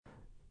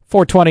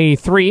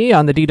4:23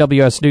 on the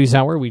DWS News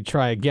Hour. We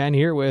try again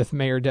here with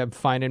Mayor Deb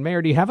Feinen.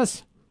 Mayor, do you have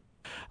us?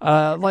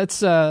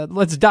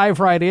 Let's dive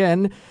right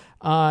in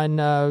on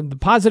the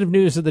positive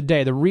news of the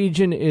day. The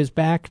region is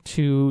back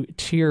to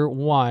Tier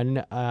 1.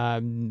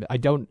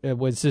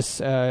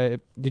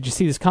 Did you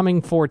see this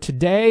coming for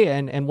today?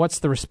 And what's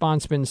the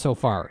response been so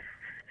far?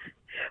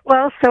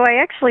 Well, so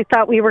I actually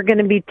thought we were going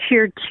to be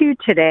Tier 2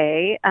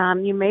 today.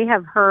 You may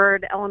have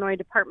heard Illinois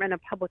Department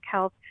of Public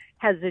Health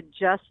has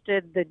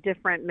adjusted the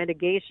different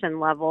mitigation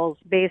levels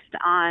based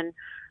on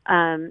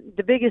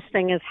the biggest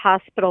thing is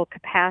hospital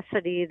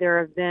capacity. There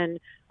have been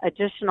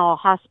additional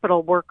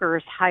hospital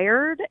workers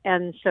hired,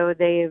 and so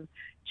they've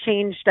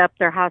changed up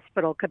their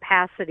hospital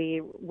capacity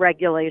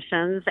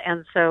regulations,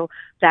 and so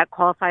that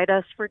qualified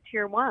us for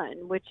Tier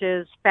 1, which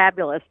is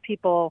fabulous.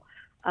 People,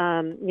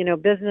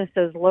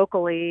 businesses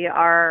locally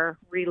are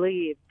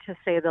relieved, to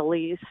say the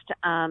least.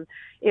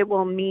 It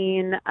will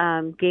mean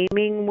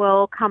gaming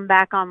will come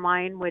back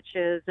online, which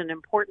is an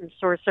important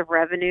source of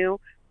revenue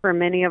for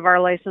many of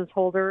our license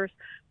holders,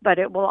 but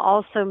it will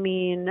also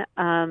mean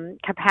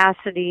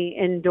capacity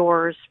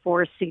indoors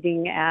for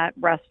seating at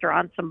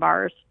restaurants and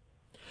bars.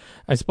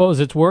 I suppose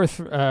it's worth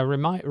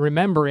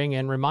remembering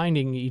and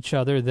reminding each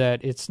other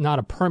that it's not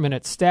a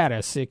permanent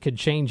status. It could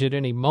change at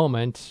any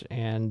moment,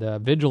 and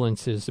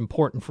vigilance is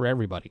important for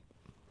everybody.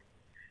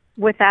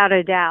 Without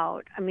a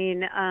doubt. I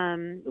mean,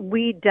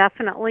 we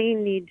definitely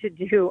need to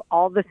do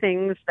all the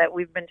things that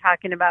we've been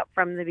talking about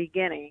from the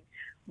beginning.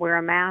 Wear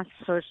a mask,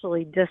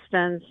 socially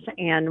distance,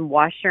 and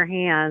wash your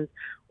hands.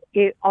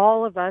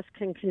 All of us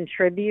can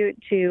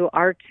contribute to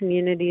our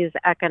community's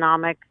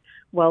economic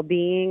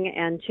well-being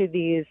and to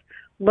these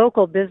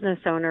local business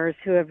owners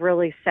who have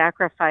really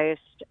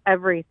sacrificed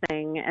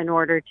everything in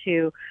order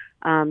to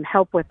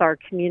help with our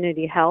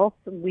community health.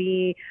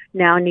 We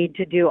now need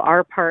to do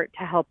our part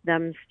to help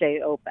them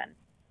stay open.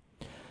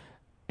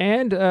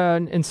 And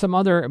in some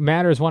other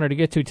matters wanted to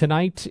get to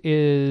tonight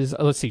is,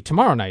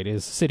 tomorrow night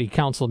is City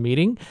Council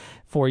meeting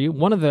for you.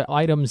 One of the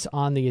items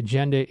on the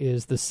agenda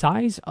is the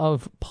size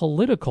of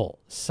political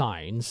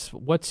signs.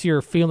 What's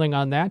your feeling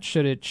on that?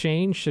 Should it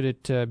change? Should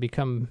it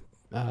become,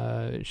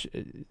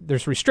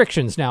 there's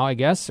restrictions now, I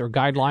guess, or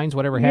guidelines,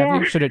 whatever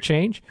have you. Should it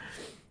change?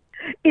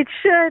 It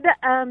should,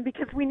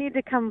 because we need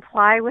to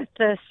comply with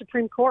the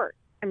Supreme Court.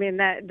 I mean,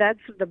 that's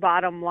the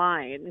bottom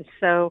line.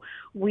 So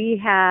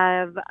we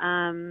have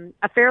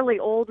a fairly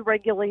old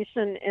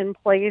regulation in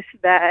place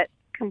that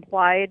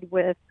complied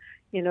with,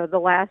 the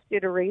last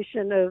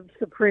iteration of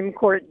Supreme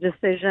Court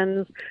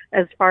decisions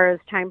as far as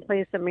time,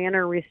 place, and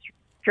manner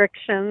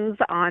restrictions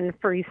on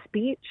free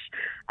speech.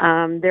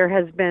 There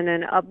has been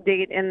an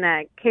update in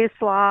that case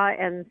law,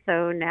 and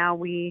so now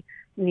we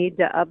need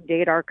to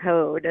update our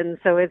code. And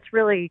so it's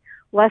really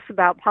less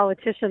about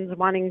politicians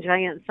wanting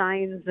giant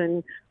signs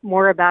and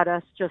more about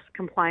us just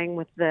complying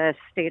with the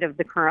state of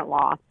the current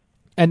law.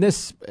 And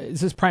does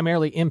this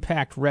primarily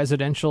impact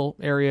residential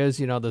areas,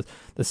 the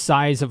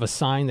size of a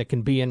sign that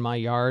can be in my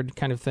yard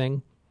kind of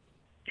thing?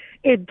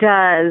 It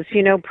does.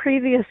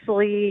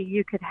 Previously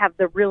you could have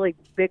the really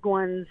big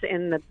ones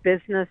in the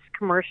business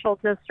commercial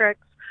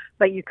districts,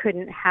 but you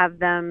couldn't have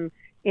them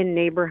in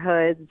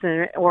neighborhoods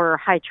or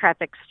high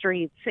traffic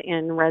streets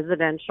in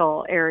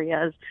residential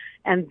areas,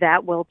 and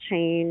that will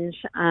change.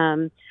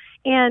 And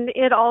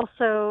it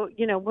also,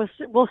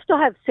 we'll still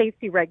have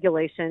safety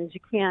regulations.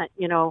 You can't,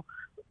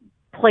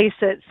 place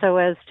it so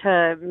as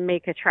to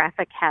make a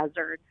traffic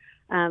hazard.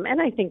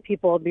 And I think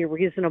people will be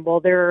reasonable.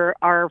 There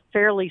are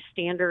fairly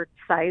standard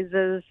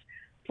sizes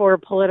for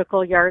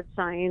political yard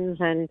signs,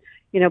 and,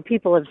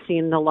 people have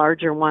seen the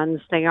larger ones.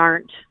 They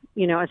aren't,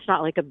 it's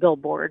not like a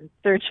billboard.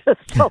 They're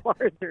just a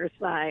larger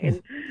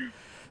sign.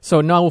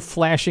 So no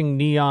flashing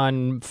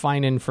neon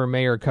Feinen for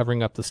mayor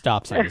covering up the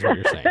stop sign is what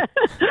you're saying.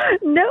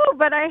 No,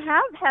 but I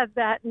have had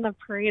that in the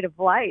Parade of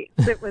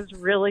Lights. It was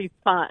really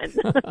fun.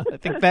 I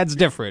think that's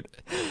different.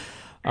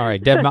 All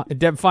right, Deb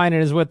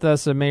Feinen is with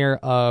us, the mayor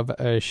of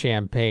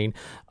Champaign.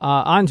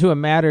 On to a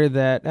matter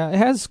that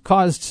has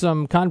caused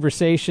some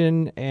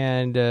conversation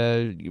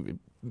and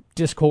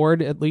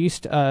discord, at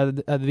least.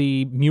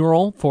 The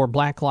mural for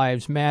Black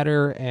Lives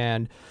Matter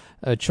and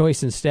a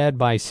choice instead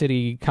by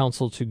City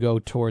Council to go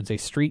towards a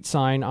street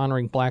sign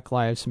honoring Black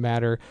Lives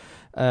Matter.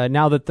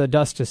 Now that the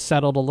dust has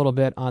settled a little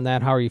bit on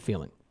that, how are you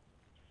feeling?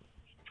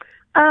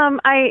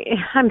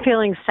 I'm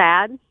feeling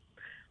sad.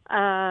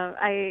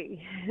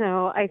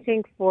 I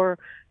think for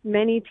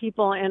many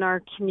people in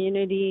our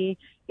community,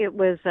 it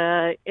was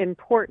an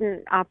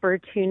important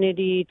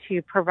opportunity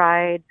to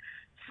provide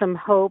some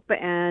hope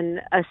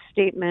and a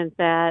statement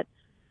that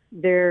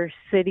their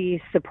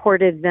city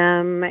supported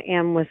them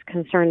and was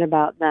concerned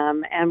about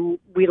them. And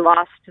we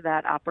lost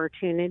that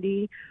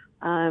opportunity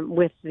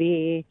with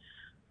the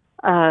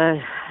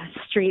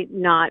street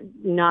not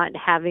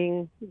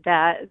having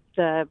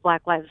the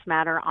Black Lives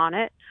Matter on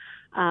it.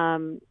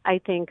 I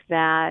think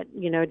that,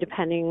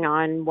 depending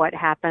on what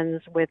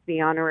happens with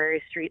the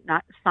honorary street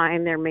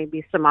sign, there may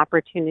be some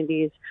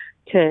opportunities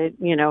to,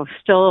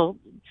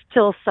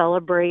 still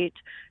celebrate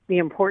the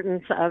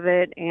importance of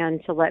it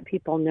and to let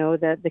people know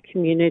that the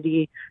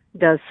community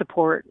does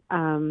support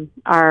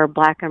our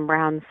Black and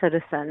brown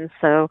citizens.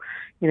 So,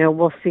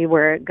 we'll see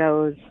where it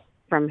goes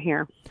from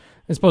here.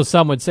 I suppose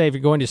some would say if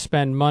you're going to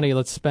spend money,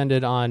 let's spend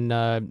it on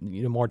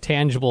more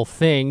tangible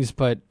things.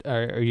 But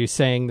are you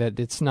saying that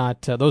it's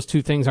not those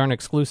two things aren't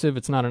exclusive?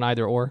 It's not an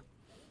either or?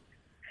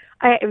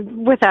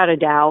 Without a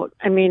doubt.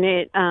 I mean,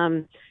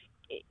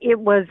 it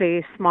was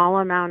a small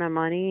amount of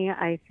money.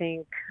 I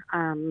think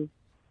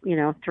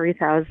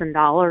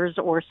 $3,000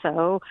 or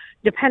so,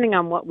 depending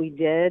on what we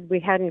did. We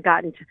hadn't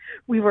gotten to,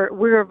 we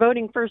were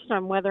voting first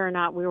on whether or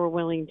not we were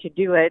willing to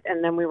do it,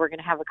 and then we were going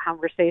to have a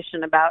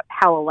conversation about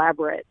how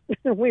elaborate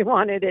we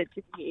wanted it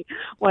to be,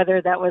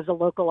 whether that was a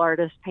local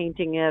artist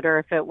painting it or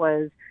if it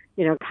was,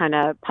 kind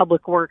of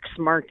public works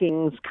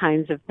markings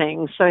kinds of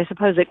things. So I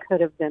suppose it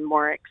could have been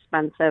more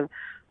expensive,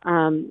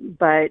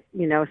 but,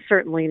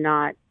 certainly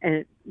not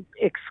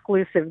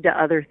exclusive to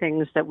other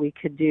things that we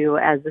could do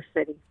as a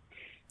city.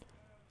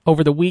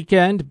 Over the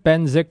weekend,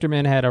 Ben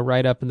Zichterman had a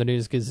write-up in the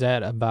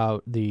News-Gazette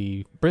about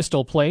the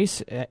Bristol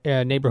Place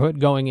neighborhood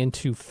going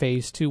into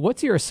Phase 2.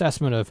 What's your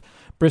assessment of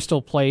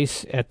Bristol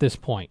Place at this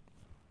point?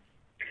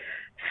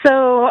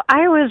 So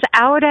I was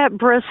out at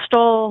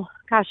Bristol,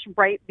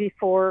 right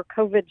before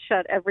COVID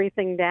shut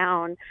everything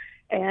down,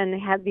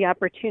 and had the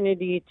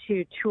opportunity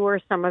to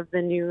tour some of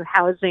the new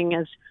housing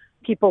as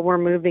people were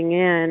moving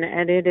in.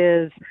 And it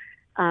is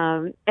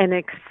an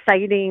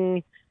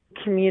exciting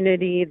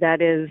community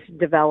that is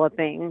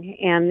developing,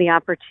 and the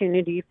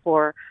opportunity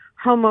for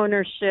home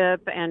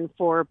ownership and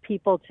for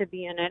people to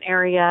be in an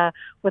area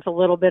with a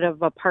little bit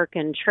of a park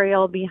and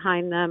trail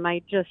behind them.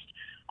 I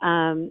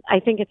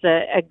think it's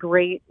a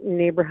great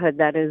neighborhood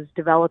that is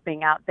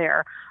developing out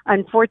there.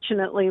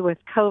 Unfortunately, with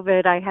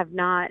COVID, I have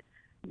not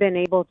been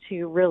able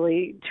to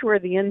really tour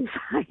the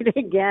inside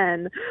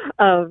again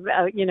of,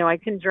 I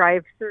can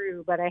drive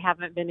through, but I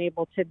haven't been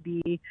able to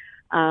be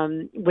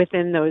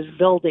within those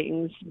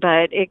buildings.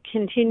 But it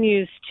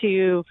continues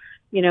to,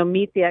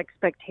 meet the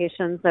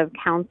expectations of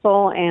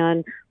council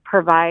and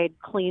provide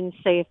clean,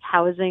 safe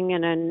housing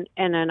and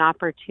an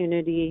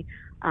opportunity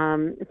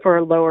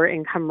for lower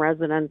income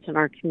residents in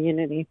our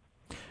community.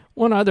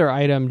 One other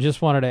item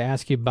just wanted to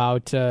ask you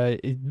about,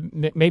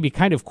 maybe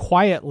kind of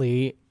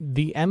quietly,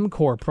 the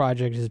MCOR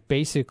project is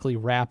basically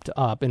wrapped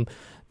up, and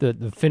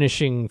the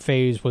finishing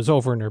phase was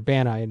over in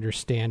Urbana, I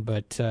understand.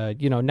 But,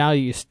 now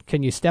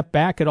can you step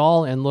back at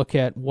all and look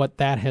at what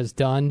that has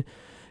done?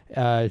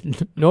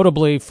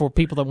 Notably for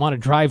people that want to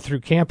drive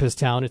through Campus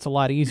Town, it's a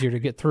lot easier to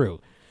get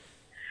through.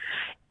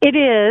 It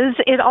is.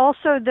 It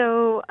also,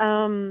 though,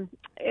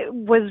 it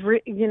was,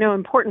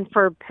 important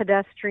for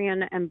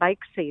pedestrian and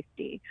bike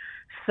safety.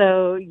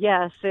 So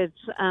yes,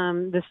 it's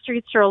the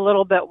streets are a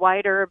little bit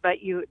wider, but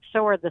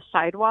so are the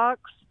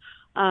sidewalks,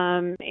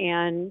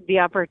 and the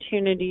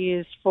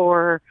opportunities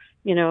for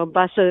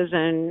buses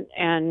and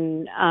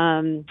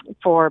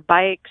for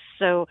bikes.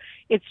 So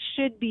it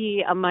should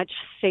be a much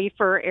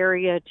safer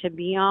area to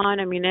be on.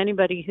 I mean,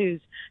 anybody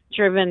who's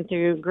driven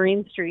through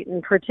Green Street,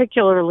 and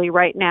particularly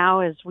right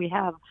now as we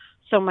have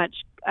so much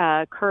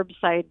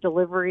curbside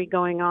delivery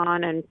going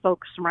on and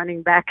folks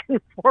running back and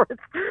forth,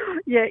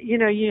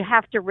 you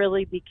have to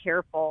really be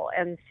careful.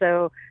 And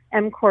so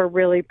MCOR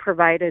really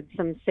provided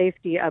some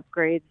safety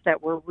upgrades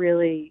that were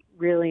really,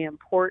 really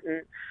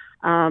important.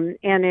 And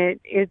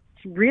it's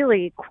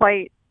really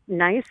quite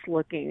nice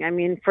looking. I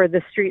mean, for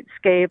the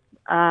streetscape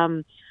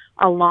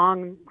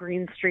along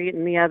Green Street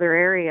and the other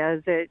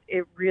areas,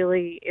 it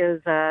really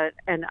is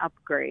an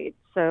upgrade.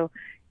 So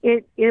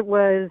it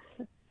was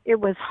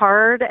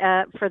hard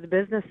for the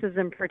businesses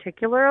in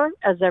particular,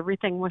 as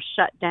everything was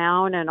shut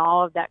down and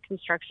all of that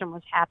construction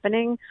was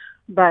happening.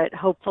 But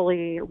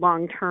hopefully,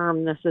 long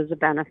term, this is a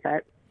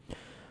benefit.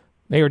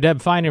 Mayor Deb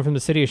Feinen from the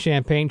city of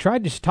Champaign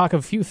tried to talk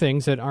a few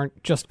things that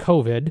aren't just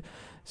COVID.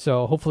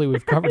 So hopefully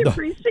we've covered. I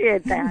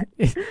appreciate that.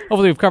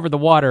 Hopefully we've covered the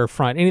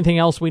waterfront. Anything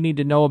else we need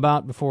to know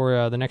about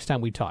before the next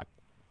time we talk?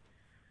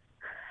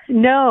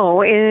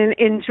 No.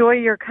 Enjoy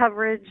your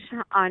coverage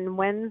on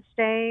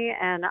Wednesday,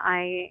 and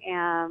I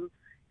am,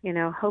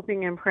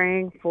 hoping and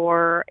praying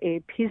for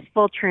a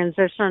peaceful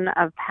transition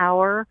of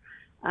power,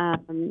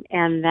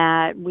 and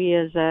that we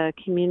as a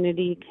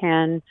community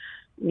can,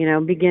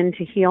 begin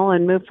to heal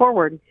and move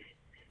forward.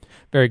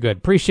 Very good.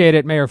 Appreciate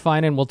it, Mayor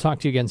Feinen. We'll talk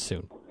to you again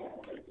soon.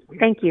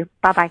 Thank you.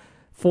 Bye-bye.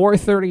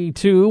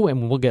 4:32,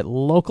 and we'll get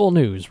local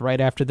news right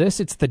after this.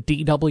 It's the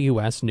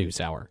DWS News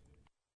Hour.